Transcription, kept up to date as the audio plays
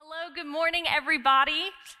Good morning,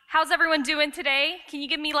 everybody. How's everyone doing today? Can you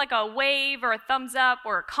give me like a wave or a thumbs up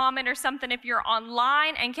or a comment or something if you're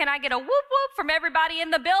online? And can I get a whoop whoop from everybody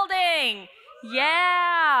in the building?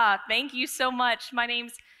 Yeah, thank you so much. My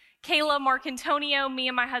name's Kayla Marcantonio. Me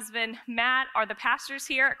and my husband, Matt, are the pastors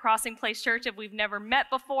here at Crossing Place Church if we've never met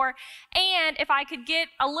before. And if I could get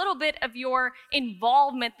a little bit of your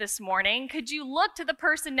involvement this morning, could you look to the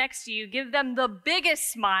person next to you, give them the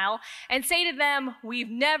biggest smile, and say to them,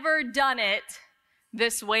 "We've never done it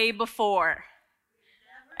this way before."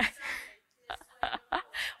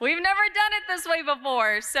 We've never done it this way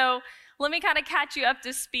before. So let me kind of catch you up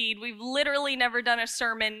to speed. We've literally never done a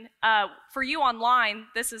sermon. For you online,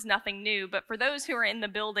 this is nothing new, but for those who are in the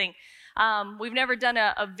building, we've never done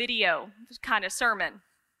a video kind of sermon,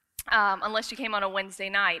 unless you came on a Wednesday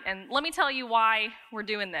night. And let me tell you why we're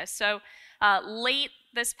doing this. So late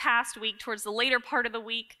this past week, towards the later part of the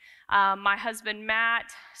week, my husband,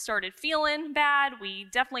 Matt, started feeling bad. We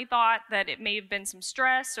definitely thought that it may have been some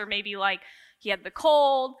stress or maybe like he had a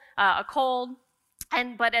cold.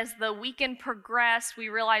 But as the weekend progressed, we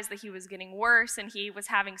realized that he was getting worse and he was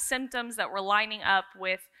having symptoms that were lining up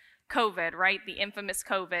with COVID, right? The infamous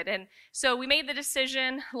COVID. And so we made the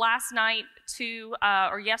decision last night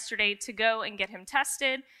or yesterday to go and get him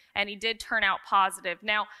tested, and he did turn out positive.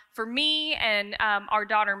 Now, for me and our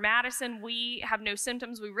daughter Madison, we have no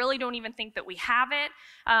symptoms. We really don't even think that we have it.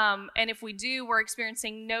 And if we do, we're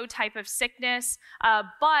experiencing no type of sickness.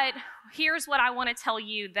 But here's what I want to tell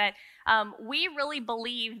you, that we really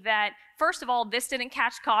believe that, first of all, this didn't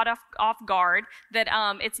catch God off guard, that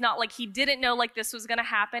it's not like he didn't know like this was going to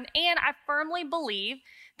happen. And I firmly believe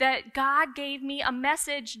that God gave me a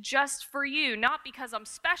message just for you, not because I'm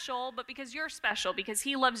special, but because you're special, because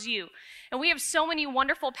he loves you. And we have so many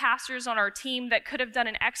wonderful pastors on our team that could have done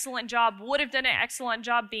an excellent job, would have done an excellent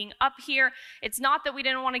job being up here. It's not that we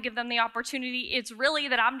didn't want to give them the opportunity. It's really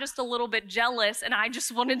that I'm just a little bit jealous and I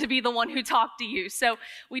just wanted to be the one who talked to you. So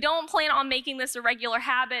we don't plan on making this a regular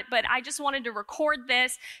habit, but I just wanted to record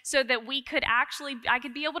this so that I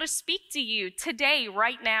could be able to speak to you today,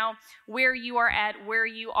 right now, where you are at, where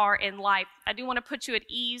you are in life. I do want to put you at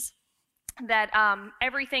ease that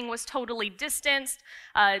everything was totally distanced,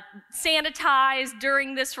 sanitized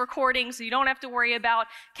during this recording, so you don't have to worry about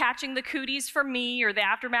catching the cooties from me or the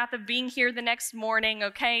aftermath of being here the next morning,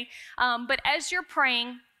 okay? But as you're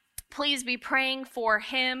praying, please be praying for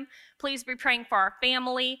him. Please be praying for our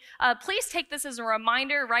family. Please take this as a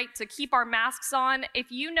reminder, right, to keep our masks on. If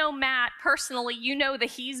you know Matt personally, you know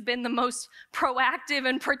that he's been the most proactive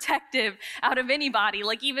and protective out of anybody,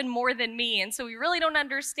 like even more than me. And so we really don't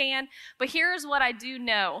understand. But here's what I do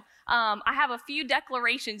know. I have a few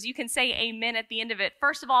declarations. You can say amen at the end of it.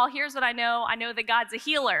 First of all, here's what I know. I know that God's a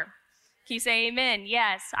healer. Can you say amen?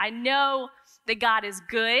 Yes. I know that God is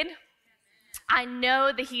good. I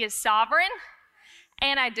know that he is sovereign.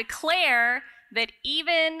 And I declare that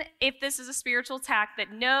even if this is a spiritual attack,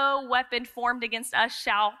 that no weapon formed against us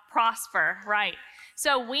shall prosper, right?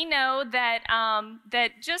 So we know that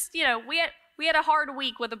we had a hard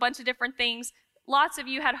week with a bunch of different things. Lots of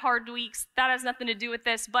you had hard weeks. That has nothing to do with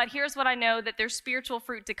this. But here's what I know, that there's spiritual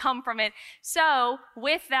fruit to come from it. So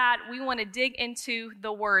with that, we want to dig into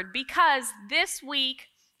the word, because this week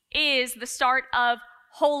is the start of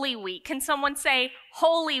Holy Week. Can someone say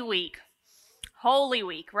Holy Week? Holy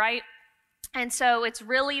Week, right? And so it's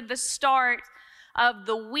really the start of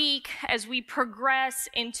the week as we progress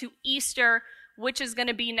into Easter, which is going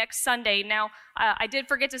to be next Sunday. Now, I did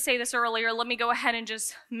forget to say this earlier. Let me go ahead and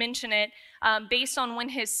just mention it. Based on when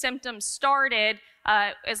his symptoms started,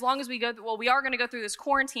 as long as we are going to go through this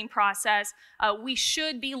quarantine process, we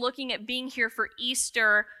should be looking at being here for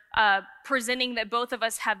Easter, presenting that both of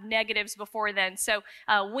us have negatives before then. So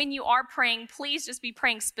when you are praying, please just be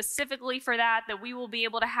praying specifically for that we will be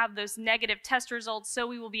able to have those negative test results, so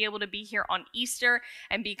we will be able to be here on Easter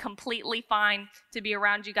and be completely fine to be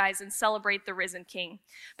around you guys and celebrate the risen King.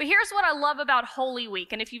 But here's what I love about Holy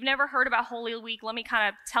Week. And if you've never heard about Holy Week, let me kind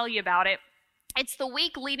of tell you about it. It's the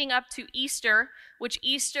week leading up to Easter, which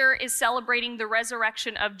Easter is celebrating the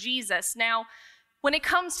resurrection of Jesus. Now, when it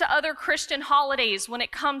comes to other Christian holidays, when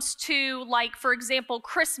it comes to, like, for example,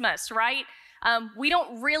 Christmas, right? We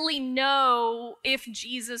don't really know if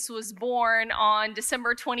Jesus was born on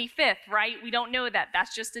December 25th, right? We don't know that.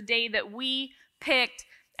 That's just a day that we picked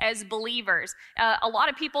as believers. A lot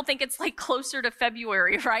of people think it's like closer to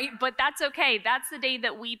February, right? But that's okay. That's the day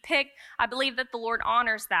that we picked. I believe that the Lord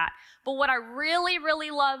honors that. But what I really, really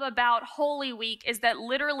love about Holy Week is that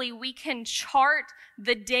literally we can chart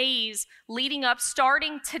the days leading up,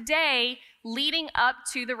 starting today, leading up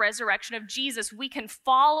to the resurrection of Jesus. We can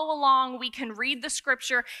follow along, we can read the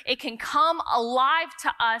scripture, it can come alive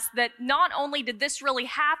to us that not only did this really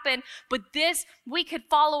happen, but this we could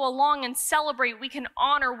follow along and celebrate, we can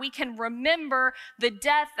honor, we can remember the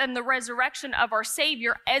death and the resurrection of our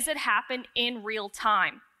Savior as it happened in real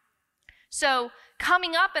time. So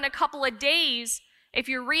coming up in a couple of days, if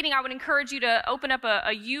you're reading, I would encourage you to open up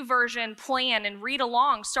a YouVersion plan and read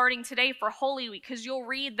along starting today for Holy Week, because you'll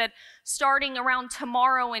read that starting around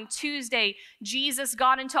tomorrow and Tuesday, Jesus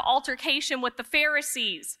got into altercation with the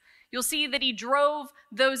Pharisees. You'll see that he drove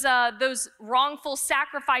those wrongful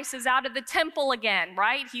sacrifices out of the temple again,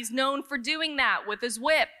 right? He's known for doing that with his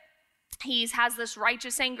whip. He has this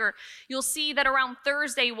righteous anger. You'll see that around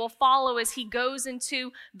Thursday will follow as he goes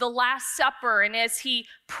into the Last Supper and as he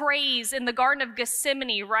prays in the Garden of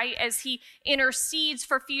Gethsemane, right? As he intercedes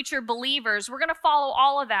for future believers. We're going to follow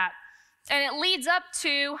all of that. And it leads up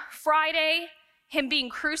to Friday, him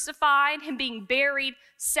being crucified, him being buried,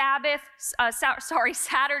 Saturday,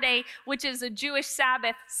 which is a Jewish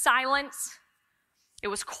Sabbath, silence. It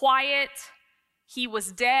was quiet. He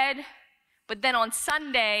was dead. But then on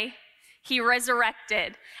Sunday, he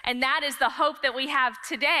resurrected. And that is the hope that we have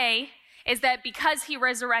today, is that because he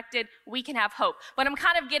resurrected, we can have hope. But I'm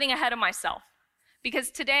kind of getting ahead of myself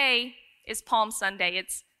because today is Palm Sunday.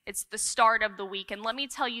 It's the start of the week. And let me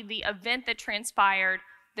tell you the event that transpired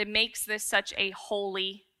that makes this such a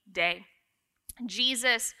holy day.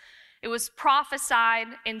 Jesus, it was prophesied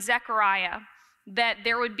in Zechariah that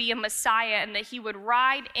there would be a Messiah and that he would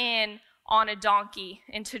ride in on a donkey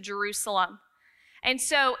into Jerusalem. And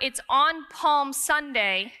so it's on Palm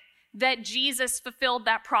Sunday that Jesus fulfilled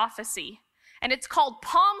that prophecy. And it's called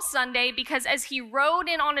Palm Sunday because as he rode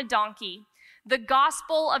in on a donkey, the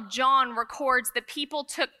Gospel of John records that people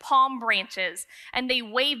took palm branches and they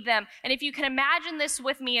waved them. And if you can imagine this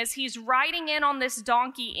with me, as he's riding in on this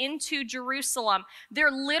donkey into Jerusalem,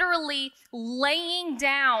 they're literally laying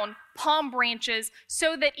down palm branches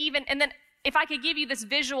so that and then if I could give you this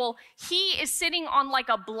visual, he is sitting on like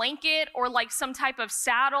a blanket or like some type of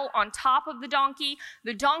saddle on top of the donkey.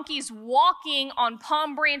 The donkey's walking on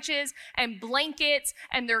palm branches and blankets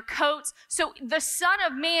and their coats. So the Son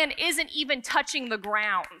of Man isn't even touching the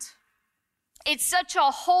ground. It's such a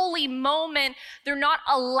holy moment. They're not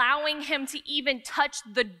allowing him to even touch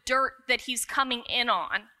the dirt that he's coming in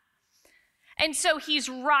on. And so he's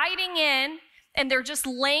riding in, and they're just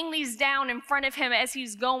laying these down in front of him as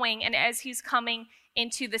he's going and as he's coming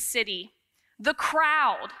into the city. The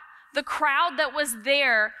crowd that was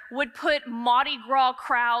there would put Mardi Gras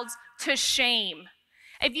crowds to shame.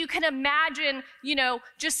 If you can imagine,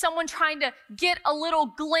 just someone trying to get a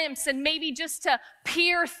little glimpse and maybe just to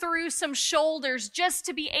peer through some shoulders, just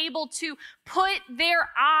to be able to put their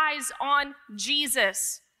eyes on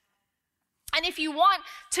Jesus. And if you want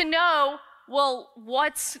to know, well,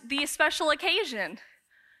 what's the special occasion?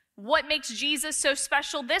 What makes Jesus so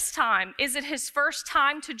special this time? Is it his first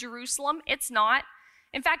time to Jerusalem? It's not.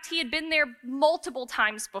 In fact, he had been there multiple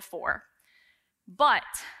times before. But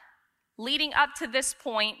leading up to this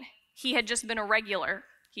point, he had just been a regular.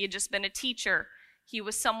 He had just been a teacher. He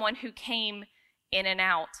was someone who came in and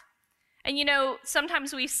out. And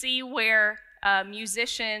sometimes we see where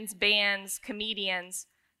musicians, bands, comedians,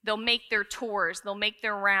 they'll make their tours, they'll make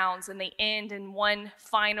their rounds, and they end in one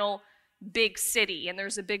final big city, and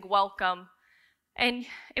there's a big welcome. And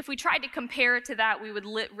if we tried to compare it to that, we would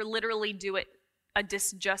literally do it a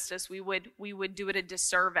disjustice. We would do it a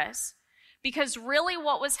disservice. Because really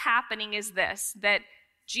what was happening is this, that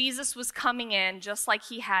Jesus was coming in just like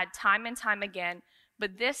he had time and time again,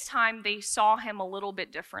 but this time they saw him a little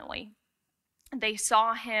bit differently. They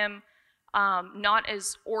saw him not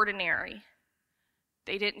as ordinary.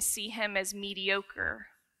 They didn't see him as mediocre.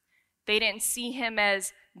 They didn't see him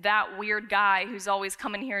as that weird guy who's always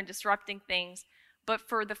coming here and disrupting things. But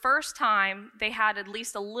for the first time, they had at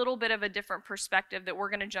least a little bit of a different perspective that we're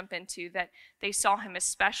going to jump into, that they saw him as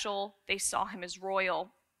special, they saw him as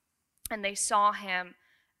royal, and they saw him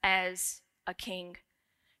as a king.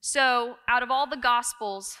 So out of all the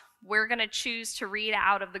Gospels, we're going to choose to read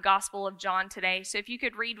out of the Gospel of John today. So if you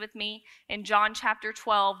could read with me in John chapter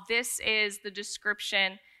 12, this is the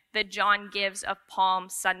description that John gives of Palm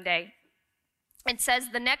Sunday. It says,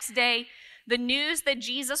 the next day, the news that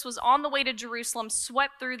Jesus was on the way to Jerusalem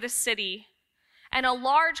swept through the city, and a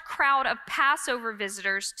large crowd of Passover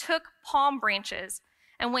visitors took palm branches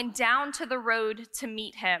and went down to the road to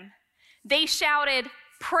meet him. They shouted,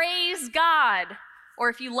 "Praise God!" Or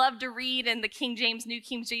if you love to read in the New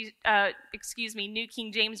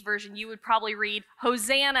King James Version, you would probably read,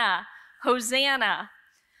 "Hosanna, Hosanna."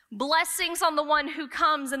 Blessings on the one who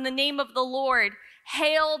comes in the name of the Lord.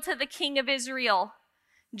 Hail to the King of Israel.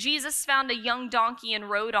 Jesus found a young donkey and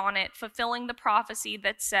rode on it, fulfilling the prophecy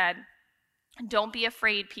that said, don't be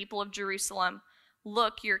afraid, people of Jerusalem.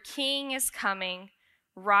 Look, your king is coming,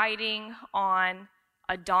 riding on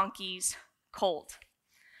a donkey's colt.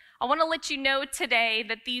 I want to let you know today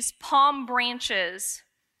that these palm branches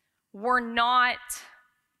were not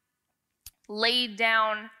laid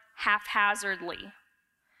down haphazardly.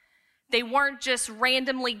 They weren't just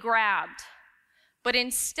randomly grabbed, but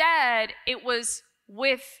instead it was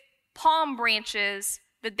with palm branches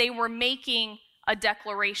that they were making a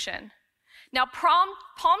declaration. Now, palm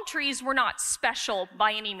trees were not special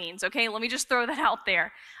by any means, okay? Let me just throw that out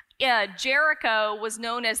there. Jericho was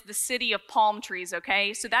known as the city of palm trees,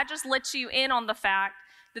 okay? So that just lets you in on the fact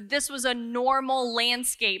that this was a normal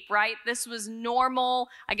landscape, right? This was normal,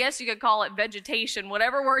 I guess you could call it vegetation,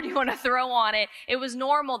 whatever word you want to throw on it. It was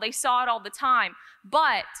normal. They saw it all the time.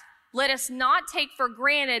 But let us not take for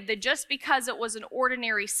granted that just because it was an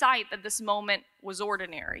ordinary sight that this moment was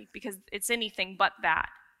ordinary, because it's anything but that.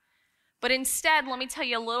 But instead, let me tell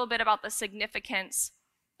you a little bit about the significance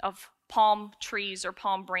of palm trees or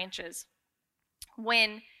palm branches.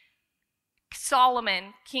 When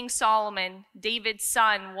King Solomon, David's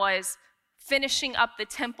son, was finishing up the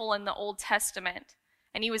temple in the Old Testament,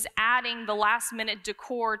 and he was adding the last minute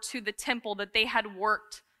decor to the temple that they had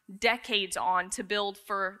worked decades on to build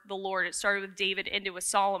for the Lord. It started with David, ended with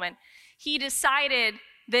Solomon. He decided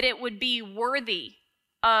that it would be worthy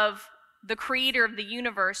of the creator of the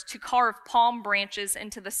universe to carve palm branches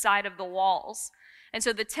into the side of the walls. And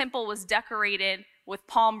so the temple was decorated with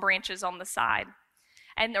palm branches on the side.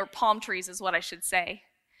 And or palm trees is what I should say.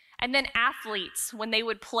 And then athletes, when they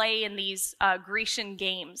would play in these Grecian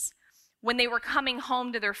games, when they were coming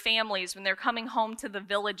home to their families, when they're coming home to the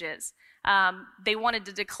villages, they wanted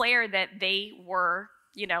to declare that they were,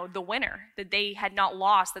 the winner, that they had not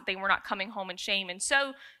lost, that they were not coming home in shame. And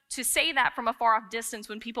so to say that from a far off distance,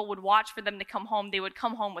 when people would watch for them to come home, they would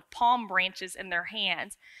come home with palm branches in their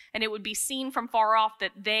hands. And it would be seen from far off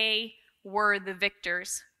that they were the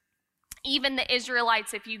victors. Even the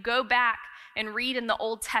Israelites, if you go back and read in the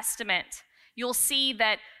Old Testament, you'll see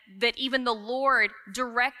that even the Lord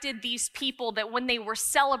directed these people that when they were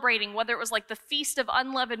celebrating, whether it was like the Feast of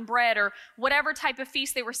Unleavened Bread or whatever type of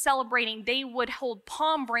feast they were celebrating, they would hold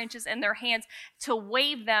palm branches in their hands to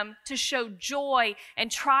wave them, to show joy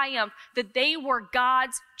and triumph that they were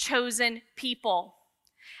God's chosen people.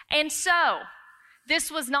 And so,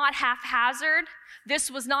 this was not haphazard.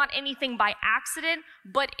 This was not anything by accident,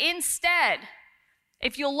 but instead,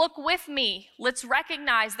 if you'll look with me, let's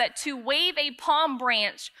recognize that to wave a palm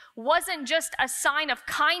branch wasn't just a sign of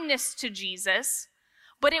kindness to Jesus,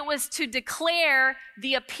 but it was to declare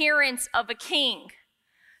the appearance of a king,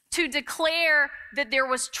 to declare that there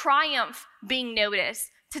was triumph being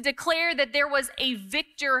noticed, to declare that there was a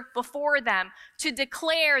victor before them, to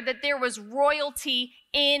declare that there was royalty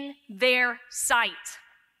in their sight.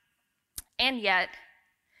 And yet,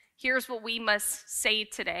 here's what we must say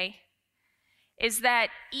today, is that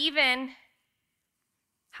even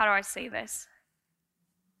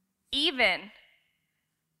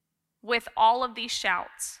with all of these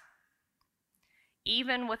shouts,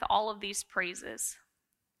 even with all of these praises,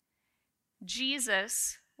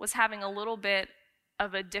 Jesus was having a little bit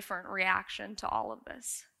of a different reaction to all of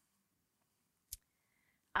this.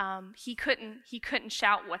 He couldn't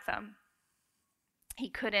shout with them. He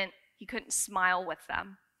couldn't smile with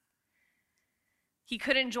them. He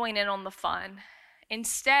couldn't join in on the fun.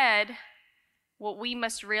 Instead, what we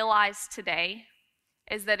must realize today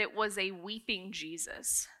is that it was a weeping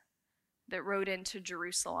Jesus that rode into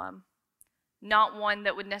Jerusalem, not one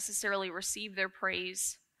that would necessarily receive their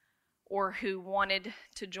praise or who wanted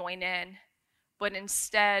to join in, but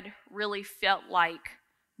instead really felt like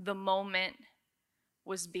the moment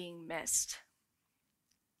was being missed.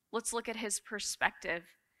 Let's look at his perspective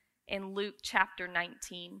in Luke chapter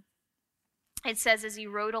 19. It says, as he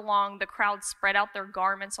rode along, the crowd spread out their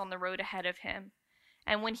garments on the road ahead of him.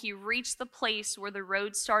 And when he reached the place where the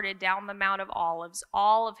road started down the Mount of Olives,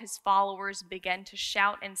 all of his followers began to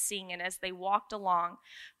shout and sing, and as they walked along,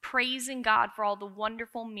 praising God for all the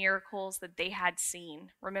wonderful miracles that they had seen.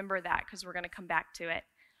 Remember that, because we're going to come back to it.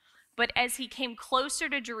 But as he came closer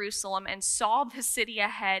to Jerusalem and saw the city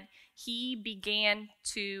ahead, he began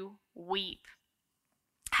to weep.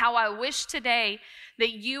 How I wish today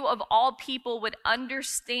that you of all people would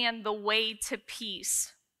understand the way to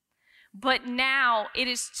peace. But now it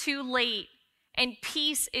is too late, and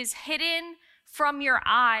peace is hidden from your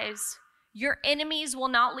eyes. Your enemies will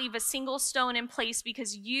not leave a single stone in place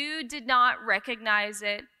because you did not recognize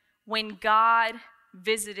it when God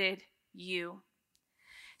visited you.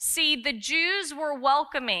 See, the Jews were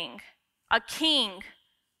welcoming a king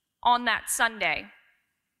on that Sunday,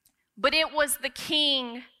 but it was the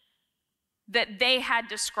king that they had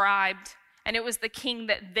described, and it was the king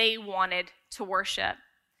that they wanted to worship.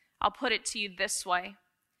 I'll put it to you this way.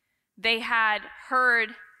 They had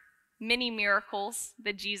heard many miracles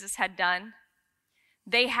that Jesus had done.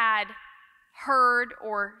 They had heard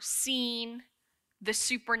or seen the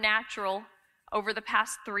supernatural over the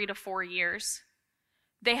past 3 to 4 years.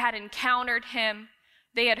 They had encountered him.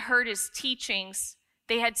 They had heard his teachings.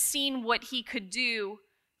 They had seen what he could do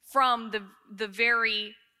from the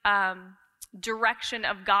very direction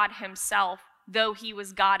of God himself. Though he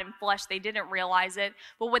was God in flesh, they didn't realize it.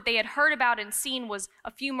 But what they had heard about and seen was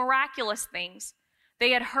a few miraculous things.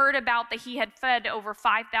 They had heard about that he had fed over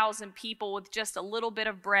 5,000 people with just a little bit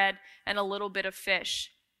of bread and a little bit of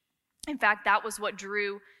fish. In fact, that was what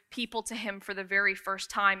drew people to him for the very first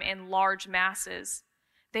time in large masses.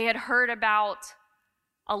 They had heard about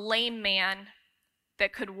a lame man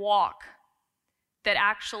that could walk, that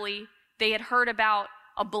actually they had heard about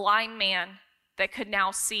a blind man that could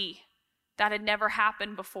now see. That had never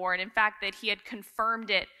happened before. And in fact, that he had confirmed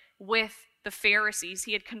it with the Pharisees.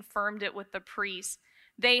 He had confirmed it with the priests.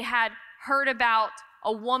 They had heard about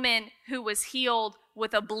a woman who was healed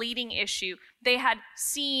with a bleeding issue. They had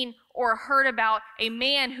seen or heard about a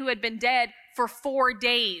man who had been dead for 4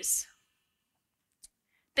 days.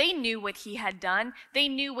 They knew what he had done. They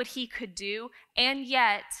knew what he could do. And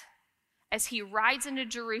yet, as he rides into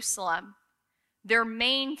Jerusalem, their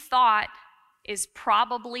main thought is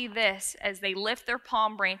probably this as they lift their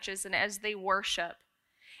palm branches and as they worship.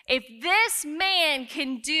 If this man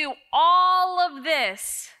can do all of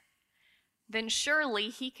this, then surely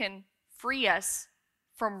he can free us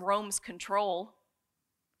from Rome's control.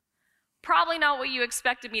 Probably not what you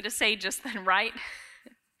expected me to say just then, right?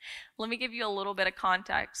 Let me give you a little bit of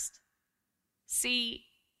context. See,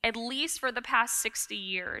 at least for the past 60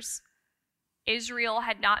 years, Israel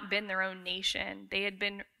had not been their own nation. They had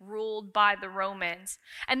been ruled by the Romans.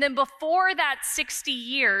 And then before that 60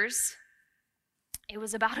 years, it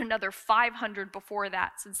was about another 500 before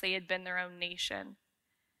that since they had been their own nation.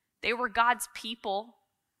 They were God's people.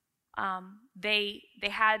 They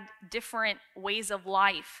had different ways of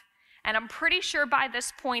life. And I'm pretty sure by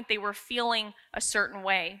this point they were feeling a certain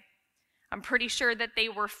way. I'm pretty sure that they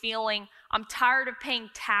were feeling, I'm tired of paying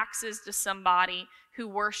taxes to somebody who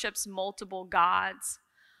worships multiple gods.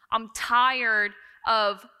 I'm tired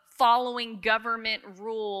of following government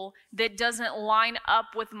rule that doesn't line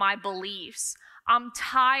up with my beliefs. I'm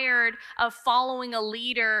tired of following a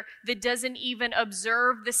leader that doesn't even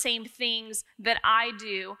observe the same things that I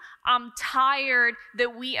do. I'm tired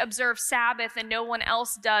that we observe Sabbath and no one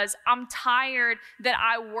else does. I'm tired that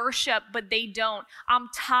I worship but they don't. I'm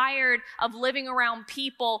tired of living around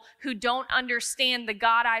people who don't understand the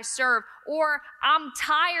God I serve. Or I'm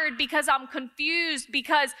tired because I'm confused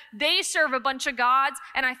because they serve a bunch of gods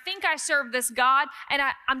and I think I serve this God and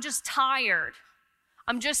I'm just tired.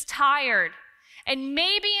 I'm just tired. And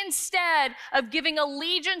maybe instead of giving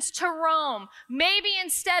allegiance to Rome, maybe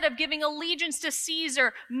instead of giving allegiance to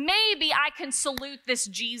Caesar, maybe I can salute this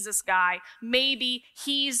Jesus guy. Maybe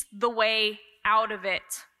he's the way out of it.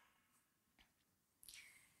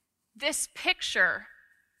 This picture,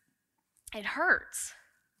 it hurts.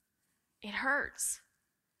 It hurts.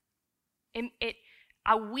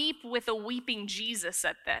 I weep with a weeping Jesus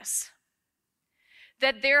at this.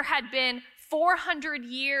 That there had been 400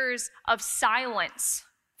 years of silence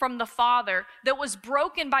from the Father that was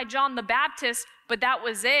broken by John the Baptist, but that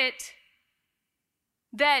was it.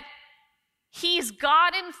 That he's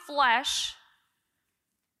God in flesh.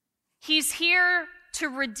 He's here to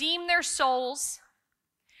redeem their souls.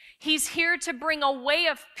 He's here to bring a way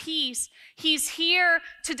of peace. He's here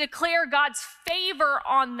to declare God's favor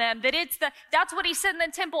on them. That's what he said in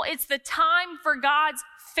the temple. It's the time for God's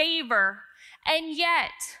favor. And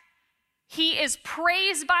yet, he is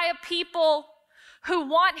praised by a people who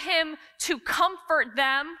want him to comfort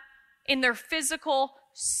them in their physical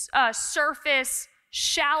surface,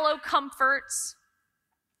 shallow comforts,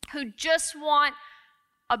 who just want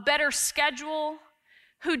a better schedule,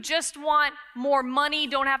 who just want more money,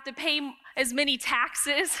 don't have to pay as many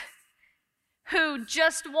taxes, who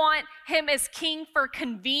just want him as king for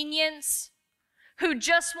convenience, who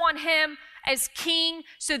just want him as king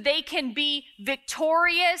so they can be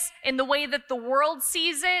victorious in the way that the world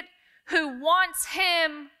sees it, who wants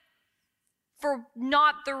him for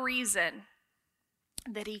not the reason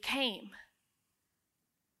that he came.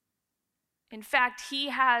 In fact, he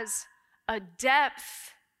has a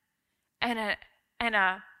depth and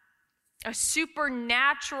a a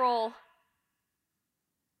supernatural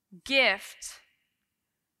gift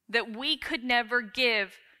that we could never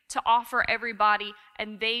give to offer everybody,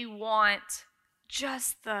 and they want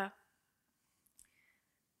just the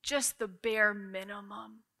bare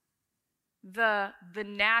minimum, the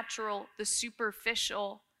natural, the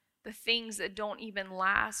superficial, the things that don't even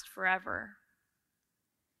last forever.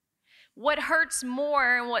 What hurts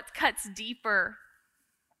more and what cuts deeper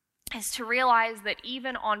is to realize that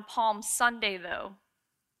even on Palm Sunday, though,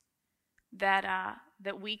 that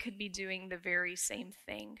we could be doing the very same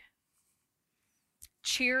thing.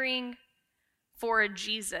 Cheering for a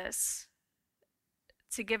Jesus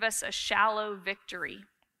to give us a shallow victory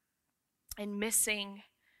and missing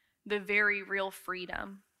the very real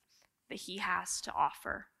freedom that he has to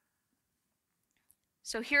offer.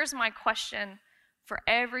 So here's my question for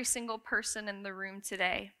every single person in the room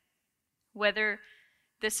today. Whether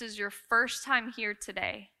this is your first time here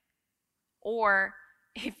today, or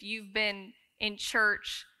if you've been in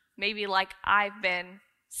church, maybe like I've been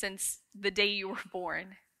since the day you were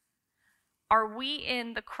born, are we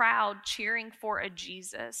in the crowd cheering for a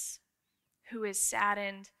Jesus who is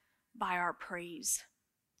saddened by our praise,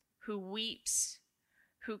 who weeps,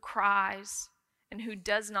 who cries, and who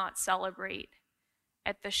does not celebrate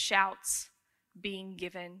at the shouts being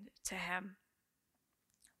given to him?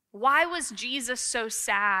 Why was Jesus so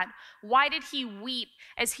sad? Why did he weep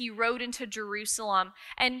as he rode into Jerusalem?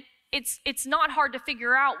 And it's not hard to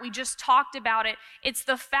figure out. We just talked about it. It's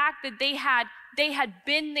the fact that they had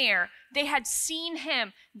been there. They had seen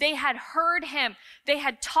him. They had heard him. They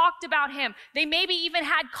had talked about him. They maybe even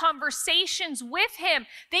had conversations with him.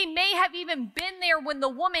 They may have even been there when the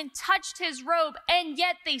woman touched his robe, and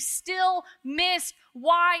yet they still missed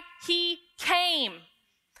why he came.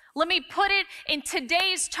 Let me put it in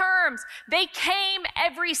today's terms. They came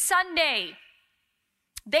every Sunday.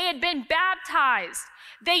 They had been baptized.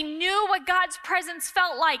 They knew what God's presence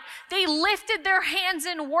felt like. They lifted their hands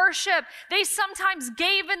in worship. They sometimes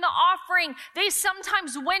gave in the offering. They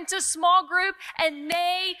sometimes went to small group, and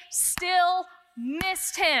they still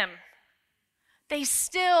missed him. They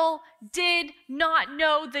still did not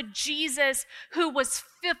know the Jesus who was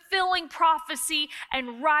fulfilling prophecy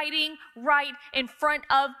and riding right in front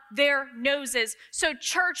of their noses. So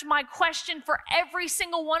church, my question for every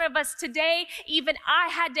single one of us today, even I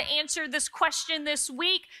had to answer this question this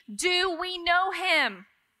week: do we know him?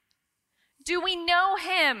 Do we know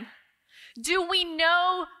him? Do we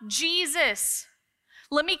know Jesus?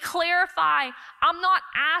 Let me clarify. I'm not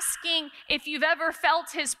asking if you've ever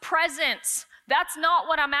felt his presence. That's not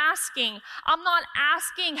what I'm asking. I'm not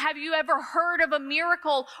asking, have you ever heard of a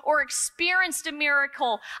miracle or experienced a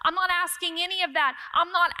miracle? I'm not asking any of that.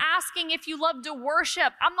 I'm not asking if you love to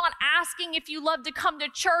worship. I'm not asking if you love to come to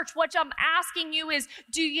church. What I'm asking you is,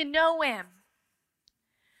 do you know him?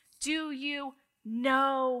 Do you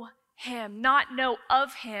know him? Not know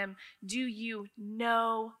of him. Do you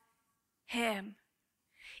know him?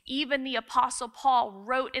 Even the Apostle Paul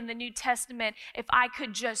wrote in the New Testament, if I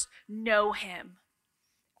could just know him,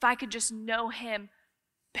 if I could just know him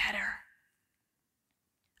better.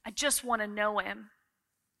 I just want to know him.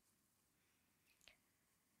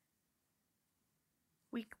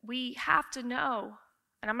 We have to know,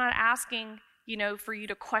 and I'm not asking, for you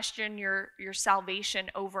to question your salvation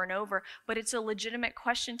over and over, but it's a legitimate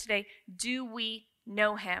question today. Do we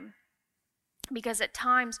know him? Because at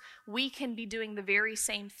times we can be doing the very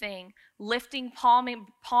same thing, lifting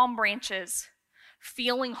palm branches,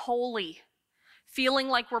 feeling holy, feeling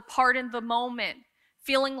like we're part of the moment,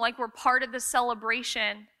 feeling like we're part of the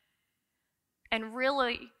celebration. And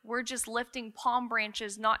really, we're just lifting palm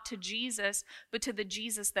branches not to Jesus, but to the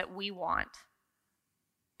Jesus that we want.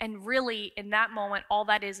 And really, in that moment, all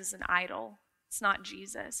that is an idol. It's not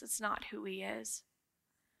Jesus. It's not who he is.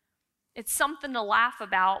 It's something to laugh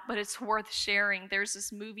about, but it's worth sharing. There's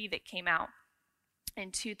this movie that came out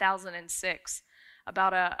in 2006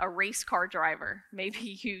 about a race car driver.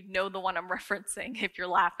 Maybe you know the one I'm referencing if you're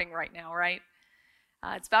laughing right now, right?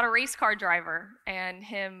 It's about a race car driver and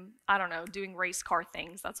him, doing race car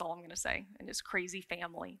things. That's all I'm going to say. And his crazy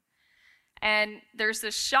family. And there's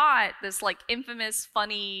this shot, this infamous,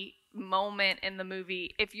 funny moment in the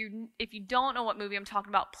movie. If you don't know what movie I'm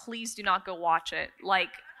talking about, please do not go watch it.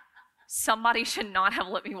 Somebody should not have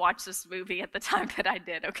let me watch this movie at the time that I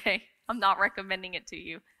did, okay? I'm not recommending it to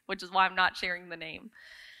you, which is why I'm not sharing the name.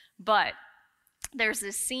 But there's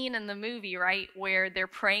this scene in the movie, right, where they're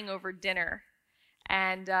praying over dinner.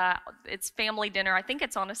 And it's family dinner. I think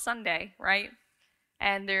it's on a Sunday, right?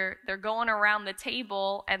 And they're going around the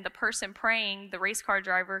table, and the person praying, the race car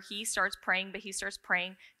driver, he starts praying, but he starts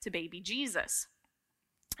praying to baby Jesus.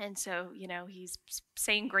 And so, he's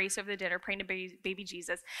saying grace over the dinner, praying to baby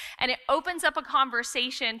Jesus. And it opens up a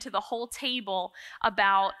conversation to the whole table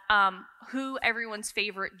about who everyone's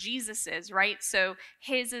favorite Jesus is, right? So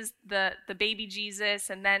his is the baby Jesus.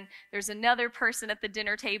 And then there's another person at the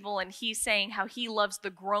dinner table, and he's saying how he loves the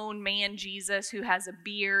grown man Jesus who has a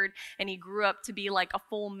beard, and he grew up to be like a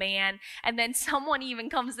full man. And then someone even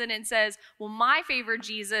comes in and says, well, my favorite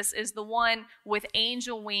Jesus is the one with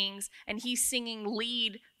angel wings, and he's singing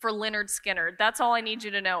lead for Leonard Skinner. That's all I need you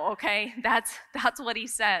to know, okay? That's what he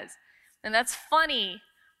says. And that's funny,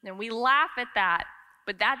 and we laugh at that,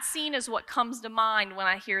 but that scene is what comes to mind when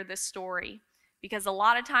I hear this story, because a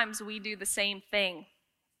lot of times we do the same thing.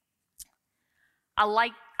 I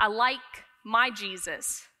like my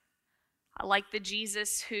Jesus. I like the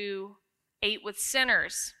Jesus who ate with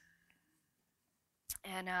sinners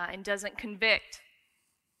and doesn't convict.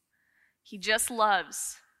 He just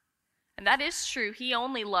loves. And that is true. He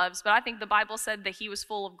only loves, but I think the Bible said that he was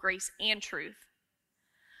full of grace and truth.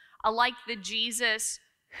 I like the Jesus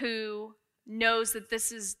who knows that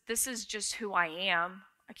this is just who I am.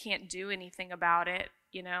 I can't do anything about it,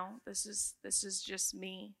 This is just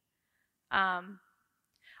me.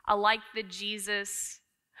 I like the Jesus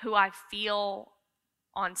who I feel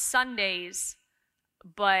on Sundays,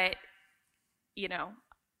 but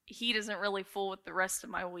he doesn't really fool with the rest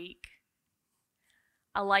of my week.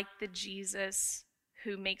 I like the Jesus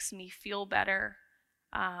who makes me feel better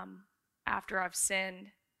after I've sinned,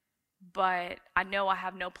 but I know I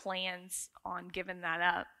have no plans on giving that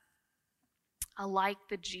up. I like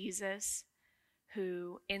the Jesus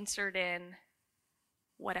who entered in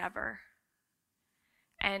whatever.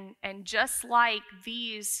 And just like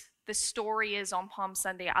the story is on Palm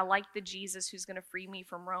Sunday, I like the Jesus who's going to free me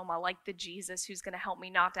from Rome. I like the Jesus who's going to help me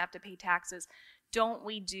not to have to pay taxes. Don't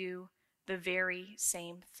we do the very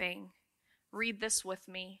same thing? Read this with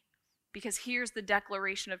me, because here's the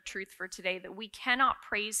declaration of truth for today, that we cannot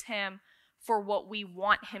praise him for what we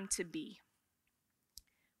want him to be.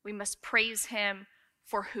 We must praise him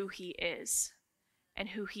for who he is, and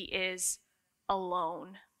who he is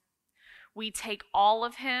alone. We take all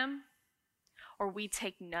of him, or we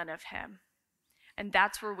take none of him. And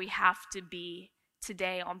that's where we have to be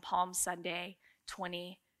today on Palm Sunday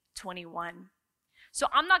 2021. So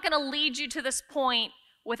I'm not going to lead you to this point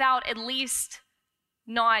without at least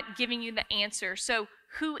not giving you the answer. So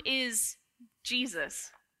who is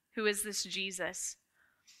Jesus? Who is this Jesus?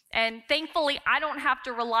 And thankfully, I don't have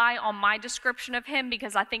to rely on my description of him,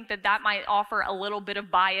 because I think that might offer a little bit of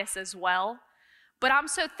bias as well. But I'm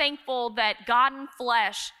so thankful that God in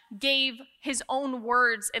flesh gave his own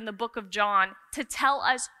words in the book of John to tell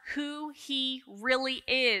us who he really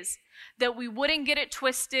is, that we wouldn't get it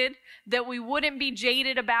twisted, that we wouldn't be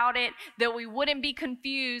jaded about it, that we wouldn't be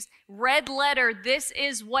confused. Red letter, this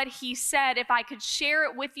is what he said. If I could share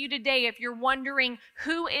it with you today, if you're wondering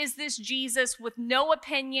who is this Jesus, with no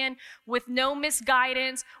opinion, with no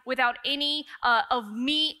misguidance, without any of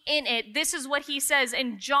me in it, this is what he says.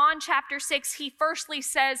 In John chapter 6, he firstly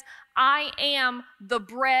says, I am the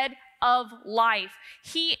bread of life.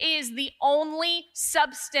 He is the only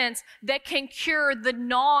substance that can cure the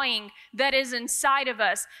gnawing that is inside of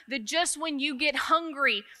us. That just when you get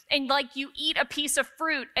hungry and like you eat a piece of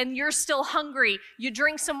fruit and you're still hungry, you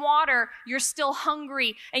drink some water, you're still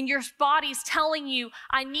hungry, and your body's telling you,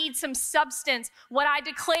 I need some substance. What I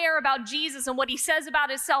declare about Jesus and what he says about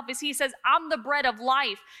himself is he says, I'm the bread of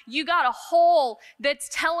life. You got a hole that's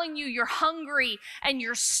telling you you're hungry and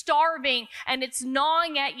you're starving and it's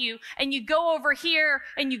gnawing at you. And you go over here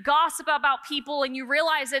and you gossip about people and you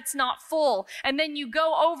realize it's not full. And then you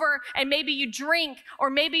go over and maybe you drink, or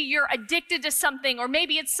maybe you're addicted to something, or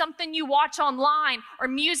maybe it's something you watch online or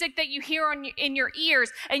music that you hear in your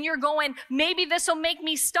ears. And you're going, maybe this will make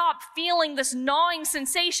me stop feeling this gnawing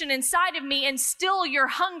sensation inside of me, and still you're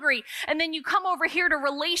hungry. And then you come over here to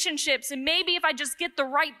relationships, and maybe if I just get the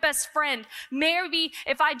right best friend, maybe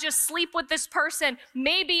if I just sleep with this person,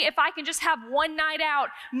 maybe if I can just have one night out,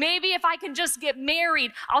 maybe if I can just get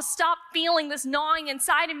married, I'll stop feeling this gnawing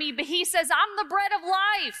inside of me. But he says, I'm the bread of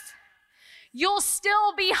life. You'll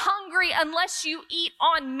still be hungry unless you eat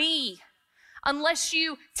on me. Unless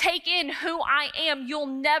you take in who I am, you'll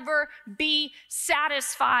never be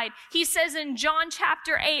satisfied. He says in John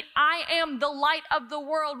chapter 8, I am the light of the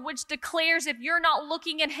world, which declares if you're not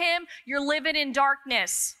looking at him, you're living in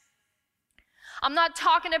darkness. I'm not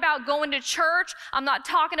talking about going to church. I'm not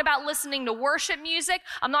talking about listening to worship music.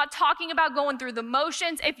 I'm not talking about going through the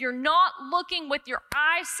motions. If you're not looking with your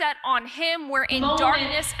eyes set on him, we're in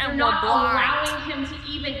darkness and we're blind. Allowing him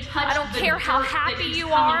to even touch I don't care how happy you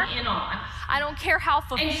are. I don't care how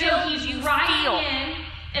fulfilled you feel.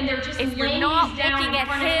 And they're just if you're laying not these down looking in at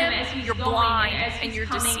front of him him, as he's you're going, blind as he's and you're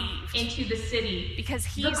coming deceived. into the city. Because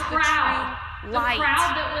he's the crowd light.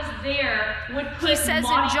 that was there would put He says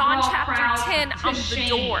in John chapter 10, I'm the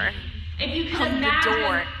door. If you can I'm imagine, the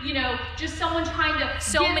door. you know, just someone trying to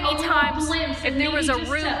so get many a times, glimpse if and there was maybe a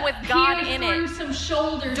just room to with God peer in through it, some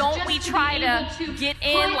shoulders, don't just we to try be able to get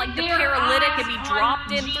in like the their paralytic eyes and be on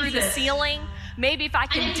dropped in through the Jesus. ceiling? Maybe if I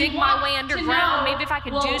can And if you dig my want way to underground, know, maybe if I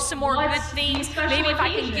can well, do some more good what's things, the special maybe if I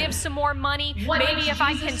can occasion? give some more money, What maybe makes if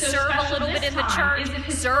I Jesus can so serve a special little bit this in the time? church, Is it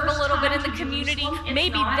his serve a first little bit time in the to community, Jerusalem? It's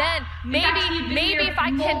maybe not. then, In fact, he'd been maybe there if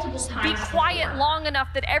I multiple can be times quiet before. long enough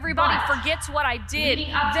that everybody But forgets what I did,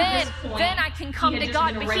 leading up to then this point, I can come he to had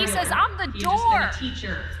God. just been a But he regular. says, I'm the He had just been door. a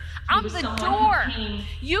teacher. He I'm was the someone who door. came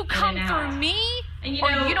You in come and through out. me, And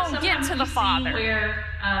or you don't get sometimes to we the see Father. Where,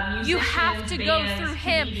 You have to musicians, go bands, through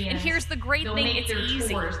him. And comedians, here's the great they'll thing, make it's their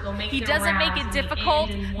easy. tours, they'll make He their doesn't make rounds, it and they difficult.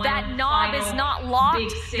 end in one That knob is final not locked. big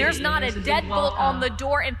city. There's not a There's big deadbolt on the welcome.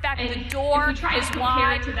 door. In fact, And the if door we try to is compare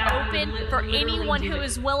wide it to that, we open would for literally anyone do who it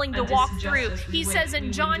is willing to a walk through. disjustice. He says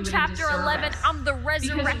in John chapter 11, I'm the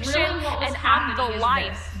resurrection really what was and I'm the happening is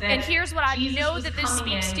life. this, And here's what I Jesus know was that this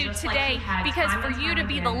coming speaks in to just like today, he had because time for and you time to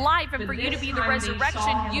be again, the life and but for you to this be the time they saw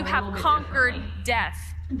resurrection, him you a have little bit conquered differently.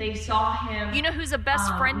 death. They saw him. You know who's a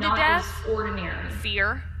best friend to not death? as ordinary.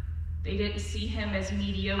 Fear. They didn't see him as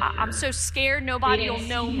mediocre. I'm so scared nobody will they didn't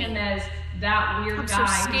know see him me. as that weird I'm guy so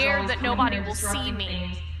who's scared always that coming nobody here will see disrupting me.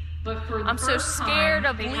 things. But for the I'm so first scared time,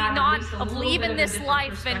 of they had at least a little bit leaving of a this different life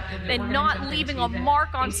perspective that we're and gonna not jump leaving into, a that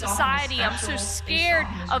mark on they saw him as society. I'm so special, they scared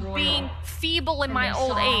saw him as of royal, being feeble in and my they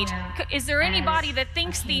old saw age. him Is there anybody as that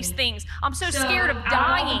thinks a these king. things? I'm so So, scared of out of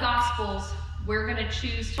all dying. the Gospels, we're going to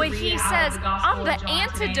choose to But read he out says, of the Gospel I'm the of John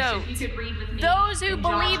today. antidote. So if you could read with me Those who in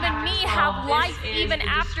John believe in chapter me 12, have this life is even the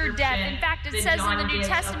after death. In description fact, it that says in John the New gives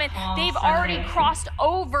of Testament, Palm they've Sunday. already crossed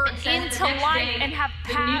over It says into the next life day, and have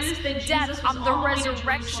the passed news that death. Jesus was I'm the on the way to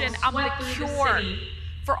resurrection. Jerusalem I'm the swept through the cure. city.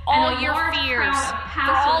 For And all a your large fears, crowd of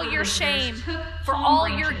for all Passover your visitors shame, took for palm all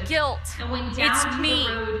your branches guilt, and went down it's to the me,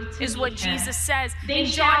 road to is what meet him. Jesus says. They In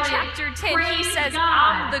John shouted, chapter 10, he "Praise says, God."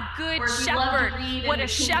 I'm the good Or if you love to shepherd. read in What the a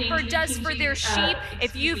King shepherd James- does King for their James- sheep. If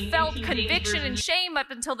excuse you me, felt King James conviction Version. and shame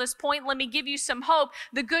up until this point, let me give you some hope.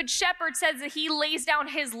 The good shepherd says that he lays down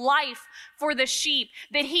his life for the sheep,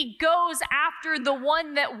 that he goes after the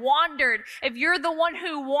one that wandered. If you're the one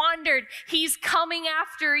who wandered, he's coming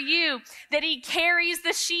after you, that he carries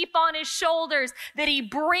the sheep on his shoulders, that he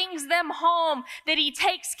brings them home, that he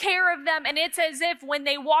takes care of them. And it's as if when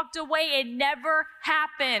they walked away, it never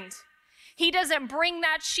happened. He doesn't bring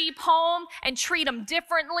that sheep home and treat them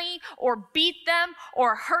differently or beat them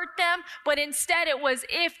or hurt them, but instead it was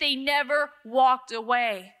if they never walked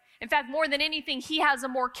away. In fact, more than anything, he has a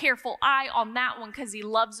more careful eye on that one because he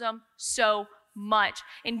loves them so much.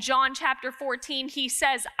 In John chapter 14, he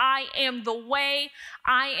says, I am the way,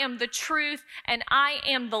 I am the truth, and I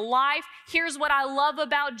am the life. Here's what I love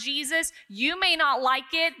about Jesus. You may not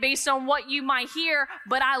like it based on what you might hear,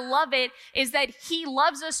 but I love it, is that he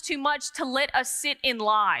loves us too much to let us sit in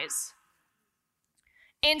lies.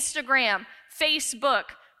 Instagram, Facebook,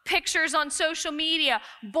 pictures on social media.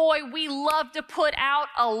 Boy, we love to put out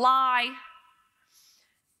a lie.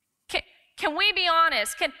 Can we be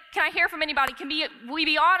honest? Can I hear from anybody? We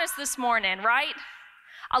be honest this morning, right?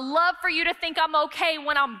 I love for you to think I'm okay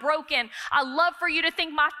when I'm broken. I love for you to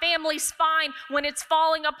think my family's fine when it's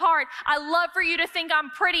falling apart. I love for you to think I'm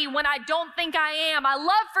pretty when I don't think I am. I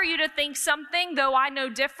love for you to think something, though I know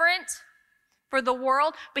different for the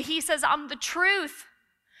world. But he says, I'm the truth.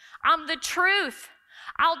 I'm the truth.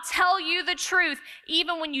 I'll tell you the truth,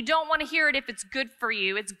 even when you don't want to hear it, if it's good for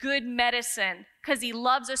you. It's good medicine, because he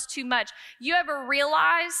loves us too much. You ever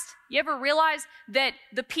realize that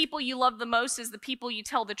the people you love the most is the people you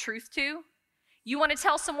tell the truth to? You want to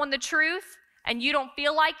tell someone the truth and you don't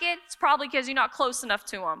feel like it? It's probably because you're not close enough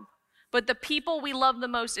to them. But the people we love the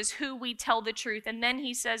most is who we tell the truth. And then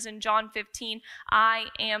he says in John 15, I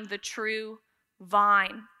am the true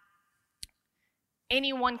vine.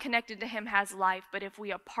 Anyone connected to him has life, but if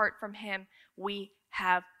we apart from him, we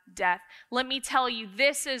have death. Let me tell you,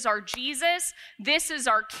 this is our Jesus. This is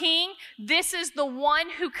our King. This is the one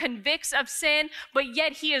who convicts of sin, but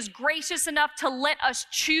yet he is gracious enough to let us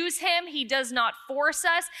choose him. He does not force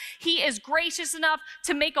us. He is gracious enough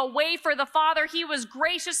to make a way for the Father. He was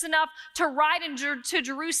gracious enough to ride to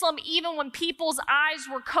Jerusalem even when people's eyes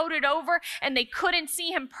were coated over and they couldn't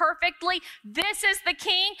see him perfectly. This is the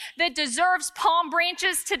King that deserves palm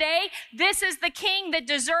branches today. This is the King that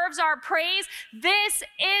deserves our praise. This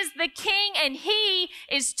is the King, and he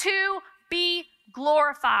is to be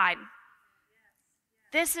glorified.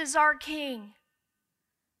 This is our King.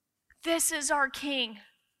 This is our King.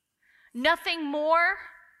 Nothing more,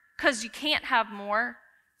 because you can't have more.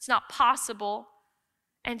 It's not possible.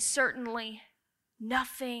 And certainly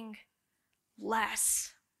nothing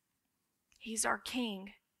less. He's our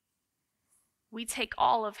King. We take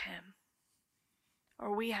all of him,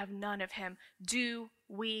 or we have none of him. Do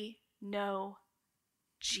we know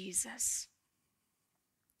Jesus?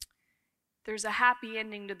 There's a happy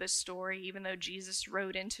ending to this story, even though Jesus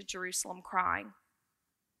rode into Jerusalem crying,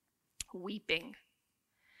 weeping.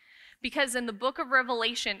 Because in the book of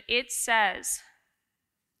Revelation, it says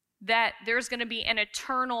that there's going to be an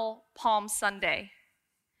eternal Palm Sunday.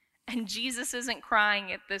 And Jesus isn't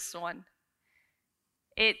crying at this one.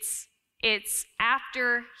 It's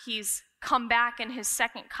after he's come back in his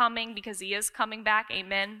second coming, because he is coming back,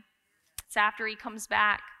 amen. It's after he comes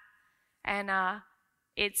back. And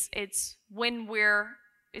it's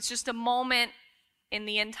just a moment in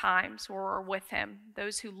the end times where we're with him.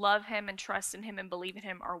 Those who love him and trust in him and believe in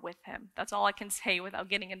him are with him. That's all I can say without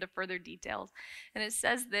getting into further details. And it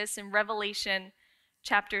says this in Revelation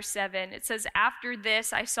chapter 7. It says, "After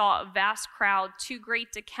this I saw a vast crowd, too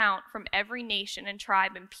great to count, from every nation and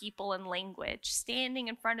tribe and people and language, standing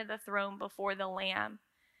in front of the throne before the Lamb.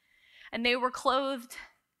 And they were clothed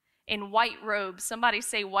in white robes." Somebody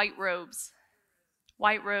say white robes.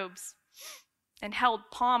 White robes. "And held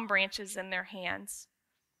palm branches in their hands.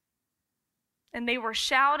 And they were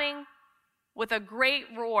shouting with a great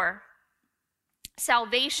roar,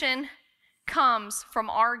 'Salvation comes from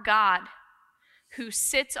our God who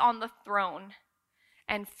sits on the throne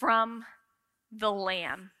and from the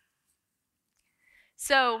Lamb.'"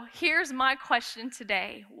 So here's my question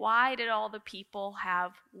today. Why did all the people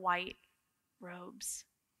have white robes?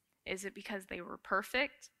 Is it because they were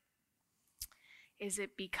perfect? Is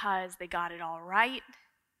it because they got it all right?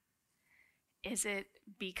 Is it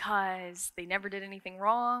because they never did anything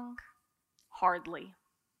wrong? Hardly.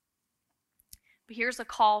 But here's a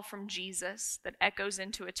call from Jesus that echoes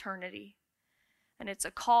into eternity. And it's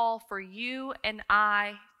a call for you and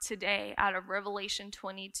I today out of Revelation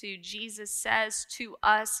 22. Jesus says to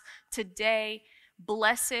us today,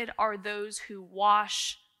 "Blessed are those who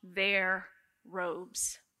wash their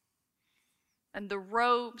robes." And the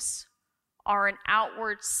robes are an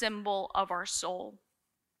outward symbol of our soul.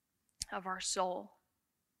 Of our soul.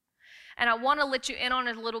 And I want to let you in on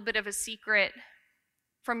a little bit of a secret.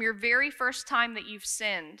 From your very first time that you've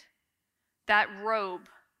sinned, that robe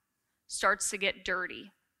starts to get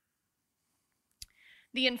dirty.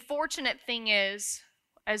 The unfortunate thing is,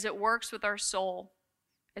 as it works with our soul,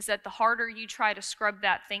 is that the harder you try to scrub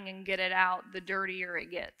that thing and get it out, the dirtier it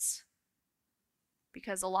gets.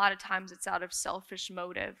 Because a lot of times it's out of selfish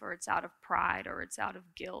motive, or it's out of pride, or it's out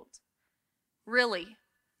of guilt. Really,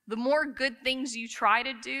 the more good things you try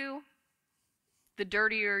to do, the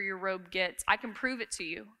dirtier your robe gets. I can prove it to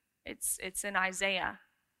you. It's in Isaiah.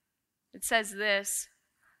 It says this,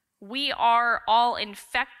 "We are all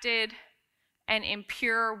infected and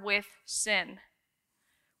impure with sin."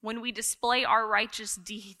 When we display our righteous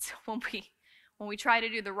deeds, when we try to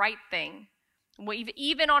do the right thing,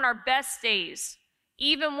 even on our best days,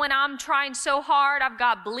 even when I'm trying so hard, I've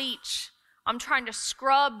got bleach. I'm trying to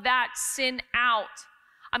scrub that sin out.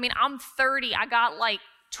 I mean, I'm 30. I got like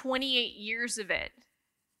 28 years of it.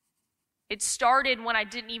 It started when I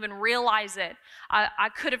didn't even realize it. I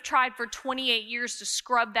could have tried for 28 years to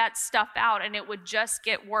scrub that stuff out, and it would just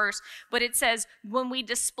get worse. But it says, when we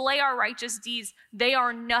display our righteous deeds, they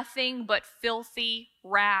are nothing but filthy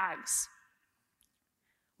rags.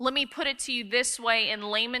 Let me put it to you this way in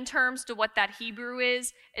layman terms to what that Hebrew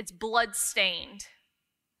is. It's blood-stained.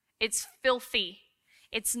 It's filthy.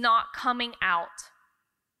 It's not coming out.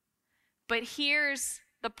 But here's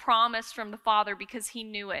the promise from the Father, because he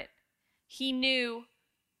knew it. He knew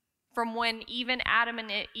from when even Adam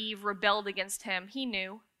and Eve rebelled against him, he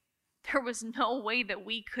knew there was no way that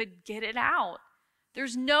we could get it out.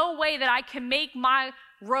 There's no way that I can make my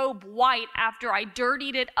robe white after I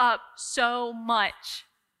dirtied it up so much.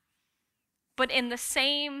 But in the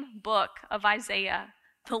same book of Isaiah,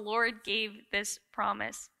 the Lord gave this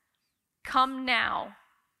promise. "Come now,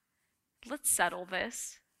 let's settle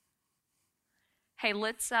this. Hey,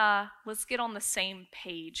 let's get on the same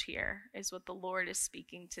page here," is what the Lord is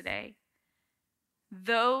speaking today.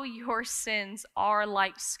 "Though your sins are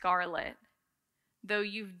like scarlet, though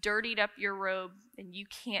you've dirtied up your robe and you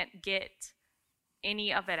can't get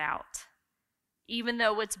any of it out, even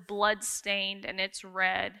though it's blood-stained and it's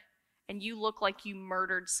red, and you look like you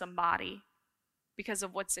murdered somebody because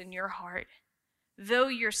of what's in your heart, though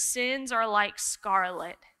your sins are like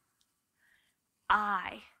scarlet,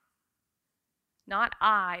 not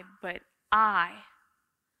I, but I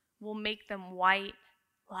will make them white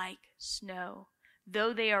like snow.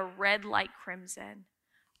 Though they are red like crimson,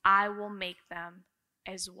 I will make them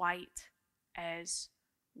as white as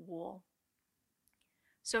wool.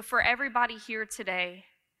 So for everybody here today,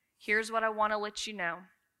 here's what I want to let you know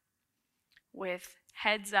with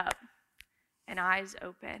heads up and eyes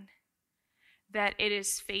open, that it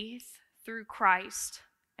is faith through Christ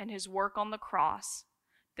and his work on the cross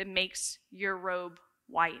that makes your robe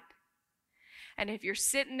white. And if you're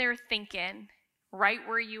sitting there thinking, right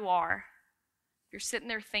where you are, you're sitting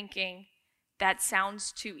there thinking, that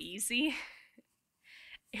sounds too easy,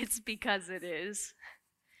 it's because it is.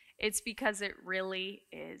 It's because it really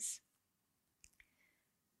is.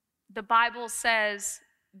 The Bible says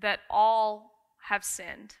that all have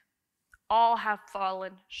sinned. All have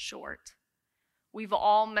fallen short. We've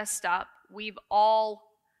all messed up. We've all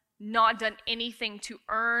not done anything to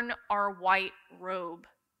earn our white robe.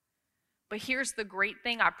 But here's the great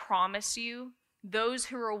thing, I promise you, those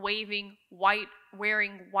who are wearing white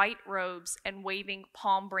robes and waving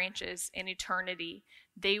palm branches in eternity,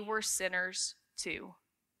 they were sinners too.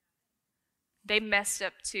 They messed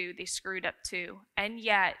up too. They screwed up too. And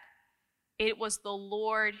yet, it was the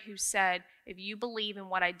Lord who said, if you believe in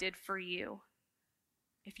what I did for you,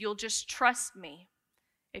 if you'll just trust me,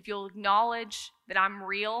 if you'll acknowledge that I'm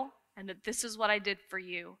real and that this is what I did for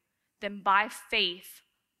you, then by faith,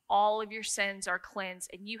 all of your sins are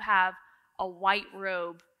cleansed and you have a white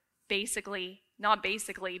robe. Basically, not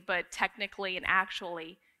basically, but technically and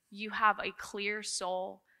actually, you have a clear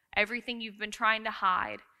soul. Everything you've been trying to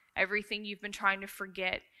hide, everything you've been trying to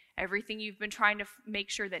forget, everything you've been trying to make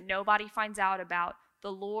sure that nobody finds out about,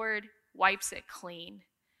 the Lord wipes it clean.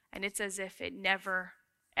 And it's as if it never,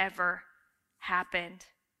 ever happened.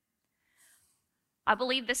 I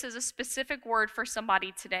believe this is a specific word for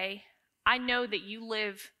somebody today. I know that you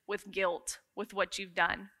live with guilt with what you've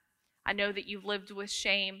done. I know that you've lived with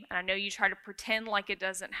shame, and I know you try to pretend like it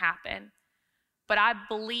doesn't happen. But I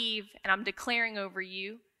believe, and I'm declaring over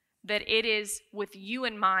you, that it is with you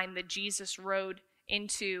in mind that Jesus rode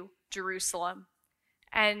into Jerusalem.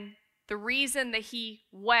 And the reason that he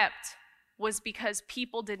wept was because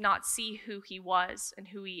people did not see who he was and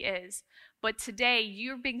who he is. But today,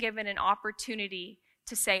 you've been given an opportunity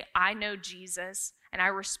to say, I know Jesus, and I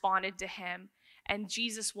responded to him. And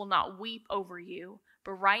Jesus will not weep over you,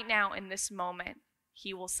 but right now in this moment,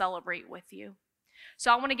 he will celebrate with you.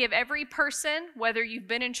 So I want to give every person, whether you've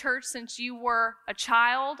been in church since you were a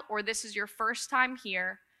child or this is your first time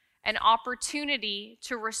here, an opportunity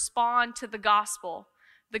to respond to the gospel.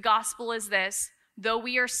 The gospel is this: though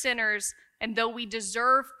we are sinners and though we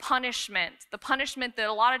deserve punishment, the punishment that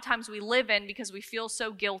a lot of times we live in because we feel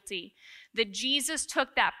so guilty, that Jesus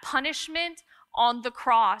took that punishment on the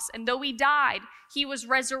cross. And though he died, he was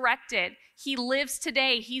resurrected. He lives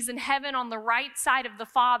today. He's in heaven on the right side of the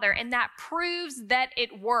Father. And that proves that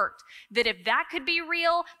it worked. That if that could be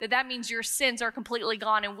real, that means your sins are completely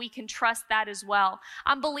gone, and we can trust that as well.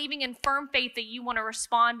 I'm believing in firm faith that you want to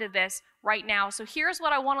respond to this right now. So here's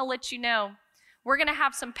what I want to let you know. We're going to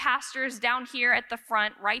have some pastors down here at the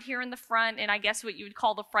front, right here in the front, and I guess what you would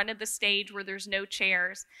call the front of the stage where there's no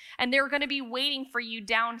chairs. And they're going to be waiting for you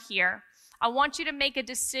down here. I want you to make a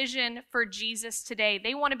decision for Jesus today.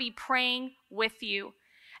 They want to be praying with you.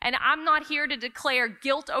 And I'm not here to declare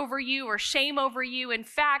guilt over you or shame over you. In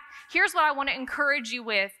fact, here's what I want to encourage you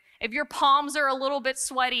with. If your palms are a little bit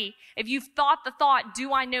sweaty, if you've thought the thought,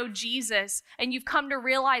 do I know Jesus? And you've come to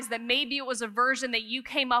realize that maybe it was a version that you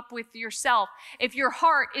came up with yourself. If your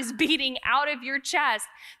heart is beating out of your chest,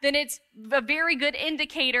 then it's a very good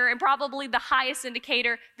indicator, and probably the highest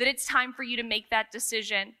indicator, that it's time for you to make that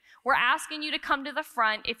decision. We're asking you to come to the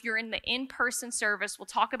front. If you're in the in-person service, we'll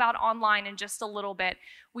talk about online in just a little bit.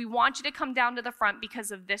 We want you to come down to the front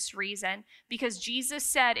because of this reason. Because Jesus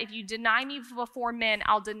said, if you deny me before men,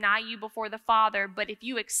 I'll deny you before the Father. But if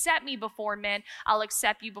you accept me before men, I'll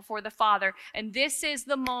accept you before the Father. And this is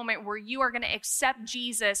the moment where you are going to accept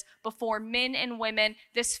Jesus before men and women,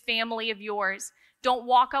 this family of yours. Don't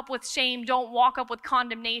walk up with shame. Don't walk up with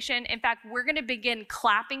condemnation. In fact, we're going to begin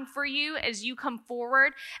clapping for you as you come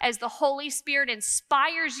forward, as the Holy Spirit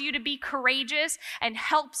inspires you to be courageous and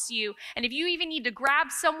helps you. And if you even need to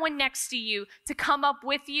grab someone next to you to come up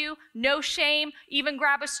with you, no shame, even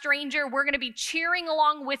grab a stranger. We're going to be cheering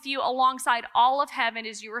along with you alongside all of heaven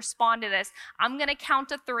as you respond to this. I'm going to count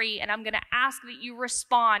to 3, and I'm going to ask that you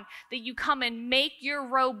respond, that you come and make your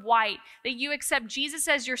robe white, that you accept Jesus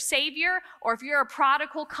as your Savior, or if you're a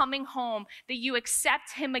prodigal coming home, that you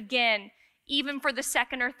accept him again, even for the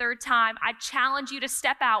second or third time. I challenge you to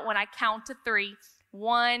step out when I count to 3.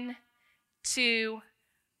 1, 2,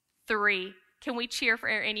 3. Can we cheer for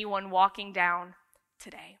anyone walking down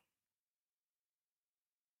today.